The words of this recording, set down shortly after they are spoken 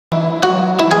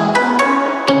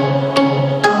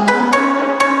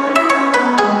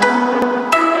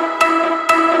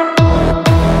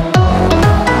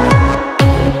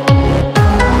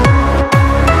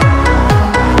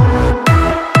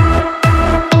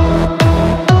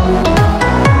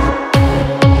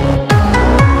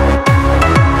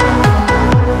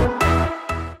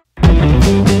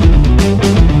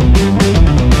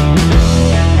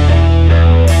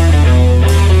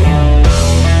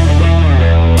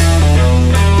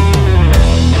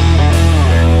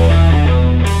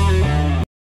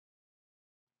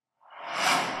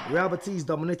Real Betis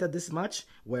dominated this match,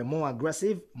 were more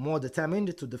aggressive, more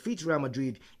determined to defeat Real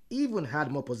Madrid, even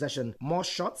had more possession, more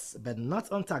shots, but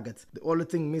not on target. The only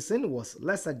thing missing was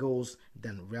lesser goals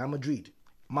than Real Madrid.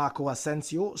 Marco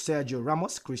Asensio, Sergio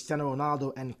Ramos, Cristiano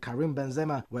Ronaldo and Karim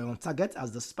Benzema were on target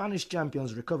as the Spanish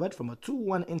champions recovered from a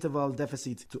 2-1 interval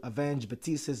deficit to avenge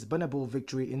Betis' Bernabeu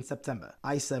victory in September.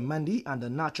 Issa Mendy and the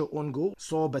Nacho own goal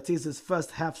saw Betis'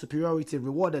 first half superiority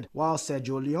rewarded, while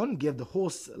Sergio Leon gave the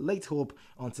hosts late hope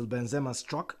until Benzema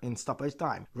struck in stoppage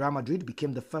time. Real Madrid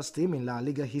became the first team in La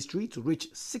Liga history to reach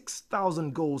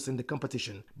 6,000 goals in the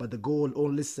competition, but the goal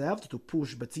only served to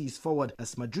push Betis forward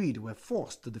as Madrid were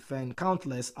forced to defend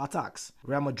countless attacks.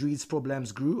 Real Madrid's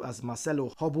problems grew as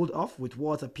Marcelo hobbled off with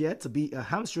what appeared to be a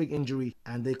hamstring injury,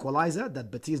 and the equalizer that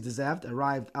Betis deserved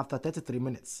arrived after 33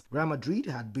 minutes. Real Madrid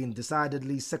had been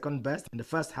decidedly second best in the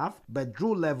first half but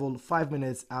drew level 5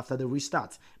 minutes after the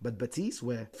restart, but Betis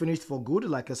were finished for good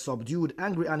like a subdued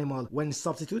angry animal when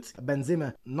substitute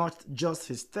Benzema notched just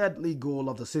his third league goal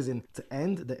of the season to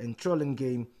end the enthralling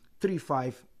game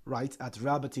 3-5 right at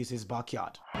Real Betis'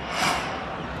 backyard.